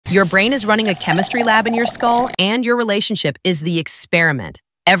Your brain is running a chemistry lab in your skull, and your relationship is the experiment.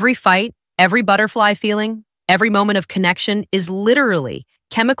 Every fight, every butterfly feeling, every moment of connection is literally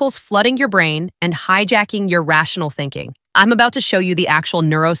chemicals flooding your brain and hijacking your rational thinking. I'm about to show you the actual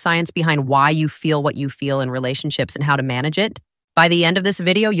neuroscience behind why you feel what you feel in relationships and how to manage it. By the end of this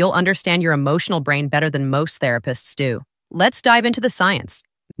video, you'll understand your emotional brain better than most therapists do. Let's dive into the science.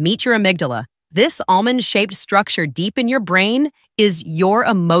 Meet your amygdala. This almond-shaped structure deep in your brain is your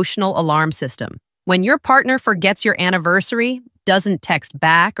emotional alarm system. When your partner forgets your anniversary, doesn't text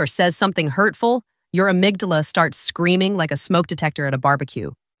back, or says something hurtful, your amygdala starts screaming like a smoke detector at a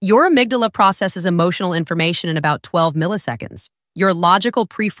barbecue. Your amygdala processes emotional information in about 12 milliseconds. Your logical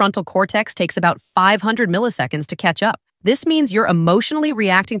prefrontal cortex takes about 500 milliseconds to catch up. This means you're emotionally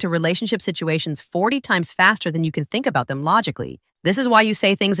reacting to relationship situations 40 times faster than you can think about them logically. This is why you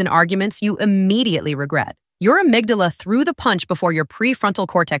say things in arguments you immediately regret. Your amygdala threw the punch before your prefrontal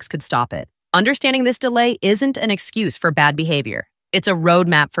cortex could stop it. Understanding this delay isn't an excuse for bad behavior. It's a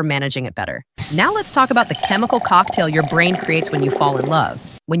roadmap for managing it better. Now let's talk about the chemical cocktail your brain creates when you fall in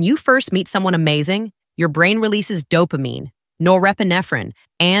love. When you first meet someone amazing, your brain releases dopamine, norepinephrine,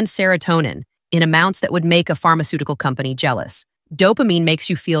 and serotonin in amounts that would make a pharmaceutical company jealous. Dopamine makes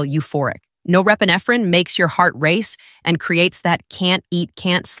you feel euphoric. Norepinephrine makes your heart race and creates that can't eat,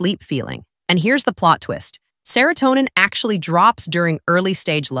 can't sleep feeling. And here's the plot twist. Serotonin actually drops during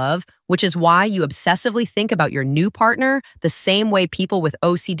early-stage love, which is why you obsessively think about your new partner the same way people with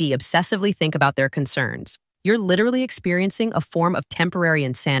OCD obsessively think about their concerns. You're literally experiencing a form of temporary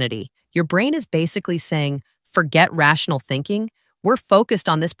insanity. Your brain is basically saying, forget rational thinking, we're focused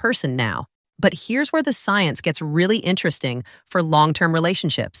on this person now. But here's where the science gets really interesting for long-term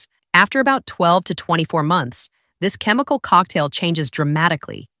relationships. After about 12 to 24 months, this chemical cocktail changes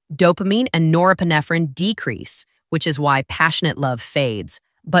dramatically. Dopamine and norepinephrine decrease, which is why passionate love fades.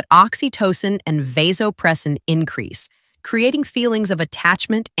 But oxytocin and vasopressin increase, creating feelings of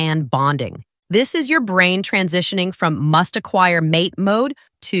attachment and bonding. This is your brain transitioning from must-acquire mate mode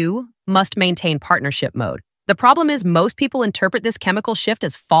to must-maintain partnership mode. The problem is most people interpret this chemical shift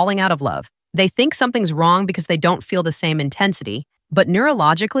as falling out of love. They think something's wrong because they don't feel the same intensity, but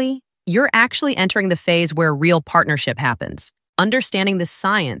neurologically, you're actually entering the phase where real partnership happens. Understanding the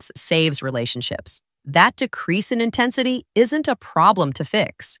science saves relationships. That decrease in intensity isn't a problem to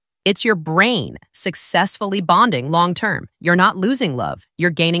fix. It's your brain successfully bonding long-term. You're not losing love, you're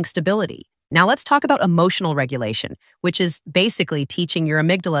gaining stability. Now let's talk about emotional regulation, which is basically teaching your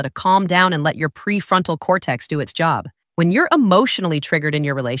amygdala to calm down and let your prefrontal cortex do its job. When you're emotionally triggered in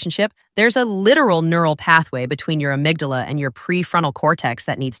your relationship, there's a literal neural pathway between your amygdala and your prefrontal cortex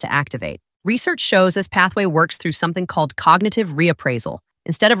that needs to activate. Research shows this pathway works through something called cognitive reappraisal.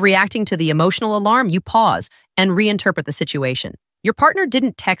 Instead of reacting to the emotional alarm, you pause and reinterpret the situation. Your partner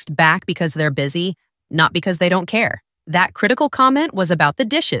didn't text back because they're busy, not because they don't care. That critical comment was about the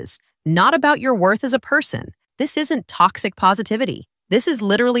dishes, not about your worth as a person. This isn't toxic positivity. This is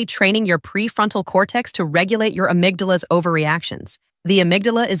literally training your prefrontal cortex to regulate your amygdala's overreactions. The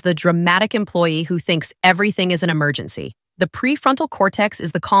amygdala is the dramatic employee who thinks everything is an emergency. The prefrontal cortex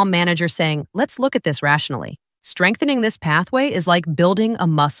is the calm manager saying, let's look at this rationally. Strengthening this pathway is like building a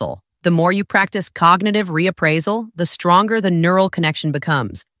muscle. The more you practice cognitive reappraisal, the stronger the neural connection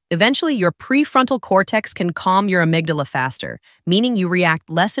becomes. Eventually, your prefrontal cortex can calm your amygdala faster, meaning you react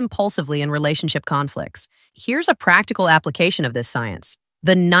less impulsively in relationship conflicts. Here's a practical application of this science.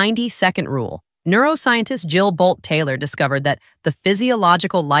 The 90-second rule. Neuroscientist Jill Bolt Taylor discovered that the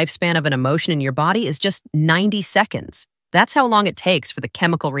physiological lifespan of an emotion in your body is just 90 seconds. That's how long it takes for the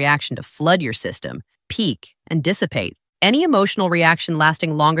chemical reaction to flood your system, peak, and dissipate. Any emotional reaction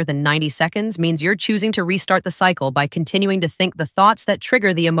lasting longer than 90 seconds means you're choosing to restart the cycle by continuing to think the thoughts that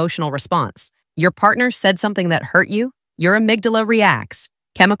trigger the emotional response. Your partner said something that hurt you, your amygdala reacts.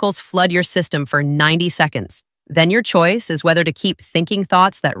 Chemicals flood your system for 90 seconds. Then your choice is whether to keep thinking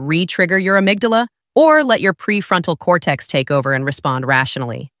thoughts that re-trigger your amygdala or let your prefrontal cortex take over and respond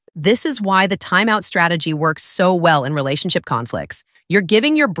rationally. This is why the timeout strategy works so well in relationship conflicts. You're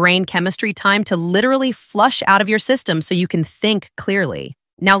giving your brain chemistry time to literally flush out of your system so you can think clearly.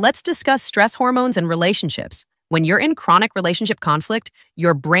 Now let's discuss stress hormones and relationships. When you're in chronic relationship conflict,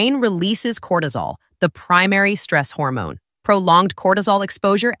 your brain releases cortisol, the primary stress hormone. Prolonged cortisol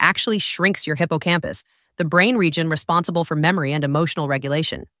exposure actually shrinks your hippocampus, the brain region responsible for memory and emotional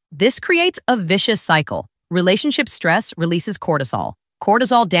regulation. This creates a vicious cycle. Relationship stress releases cortisol.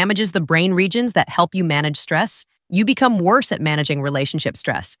 Cortisol damages the brain regions that help you manage stress. You become worse at managing relationship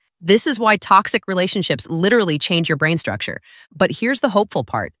stress. This is why toxic relationships literally change your brain structure. But here's the hopeful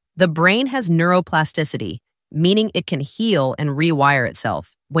part. The brain has neuroplasticity, meaning it can heal and rewire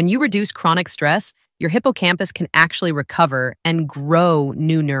itself. When you reduce chronic stress, your hippocampus can actually recover and grow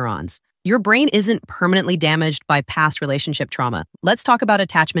new neurons. Your brain isn't permanently damaged by past relationship trauma. Let's talk about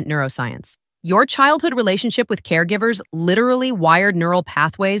attachment neuroscience. Your childhood relationship with caregivers literally wired neural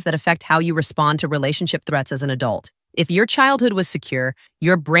pathways that affect how you respond to relationship threats as an adult. If your childhood was secure,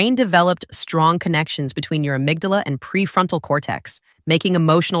 your brain developed strong connections between your amygdala and prefrontal cortex, making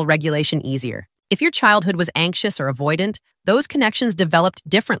emotional regulation easier. If your childhood was anxious or avoidant, those connections developed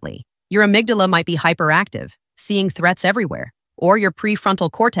differently. Your amygdala might be hyperactive, seeing threats everywhere. Or your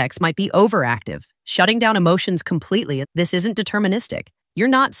prefrontal cortex might be overactive, shutting down emotions completely. This isn't deterministic. You're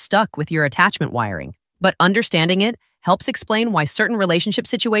not stuck with your attachment wiring. But understanding it helps explain why certain relationship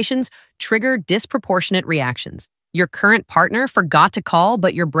situations trigger disproportionate reactions. Your current partner forgot to call,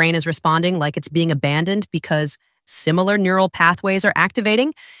 but your brain is responding like it's being abandoned because similar neural pathways are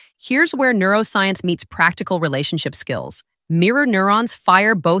activating. Here's where neuroscience meets practical relationship skills. Mirror neurons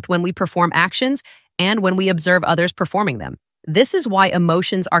fire both when we perform actions and when we observe others performing them. This is why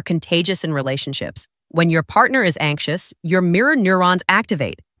emotions are contagious in relationships. When your partner is anxious, your mirror neurons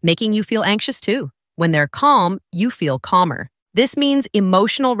activate, making you feel anxious too. When they're calm, you feel calmer. This means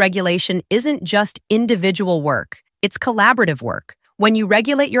emotional regulation isn't just individual work, it's collaborative work. When you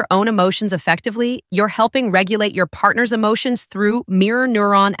regulate your own emotions effectively, you're helping regulate your partner's emotions through mirror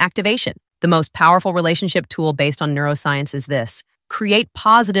neuron activation. The most powerful relationship tool based on neuroscience is this: create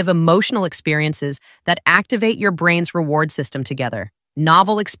positive emotional experiences that activate your brain's reward system together.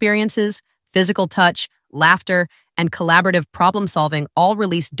 Novel experiences, physical touch, laughter, and collaborative problem solving all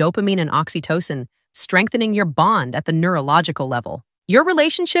release dopamine and oxytocin, strengthening your bond at the neurological level. Your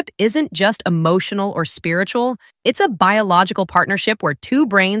relationship isn't just emotional or spiritual, it's a biological partnership where two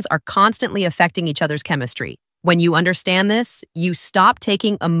brains are constantly affecting each other's chemistry. When you understand this, you stop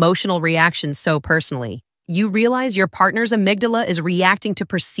taking emotional reactions so personally. You realize your partner's amygdala is reacting to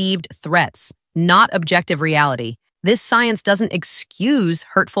perceived threats, not objective reality. This science doesn't excuse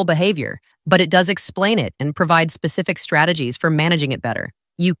hurtful behavior, but it does explain it and provide specific strategies for managing it better.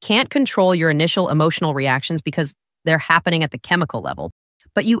 You can't control your initial emotional reactions because they're happening at the chemical level,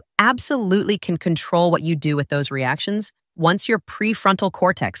 but you absolutely can control what you do with those reactions once your prefrontal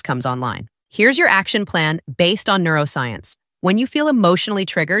cortex comes online. Here's your action plan based on neuroscience. When you feel emotionally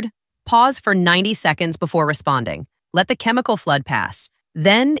triggered, pause for 90 seconds before responding. Let the chemical flood pass.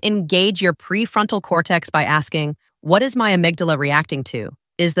 Then engage your prefrontal cortex by asking, what is my amygdala reacting to?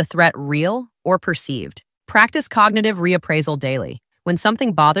 Is the threat real or perceived? Practice cognitive reappraisal daily. When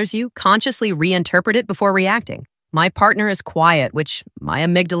something bothers you, consciously reinterpret it before reacting. My partner is quiet, which my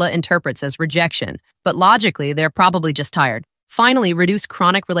amygdala interprets as rejection, but logically, they're probably just tired. Finally, reduce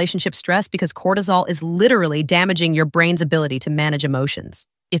chronic relationship stress because cortisol is literally damaging your brain's ability to manage emotions.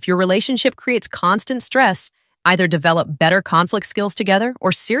 If your relationship creates constant stress, either develop better conflict skills together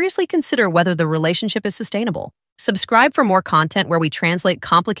or seriously consider whether the relationship is sustainable. Subscribe for more content where we translate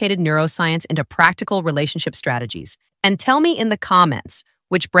complicated neuroscience into practical relationship strategies. And tell me in the comments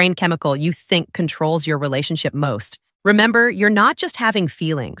which brain chemical you think controls your relationship most. Remember, you're not just having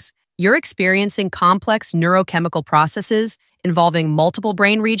feelings. You're experiencing complex neurochemical processes involving multiple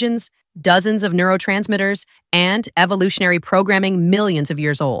brain regions, dozens of neurotransmitters, and evolutionary programming millions of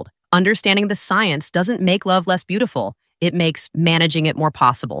years old. Understanding the science doesn't make love less beautiful. It makes managing it more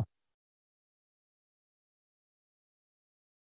possible.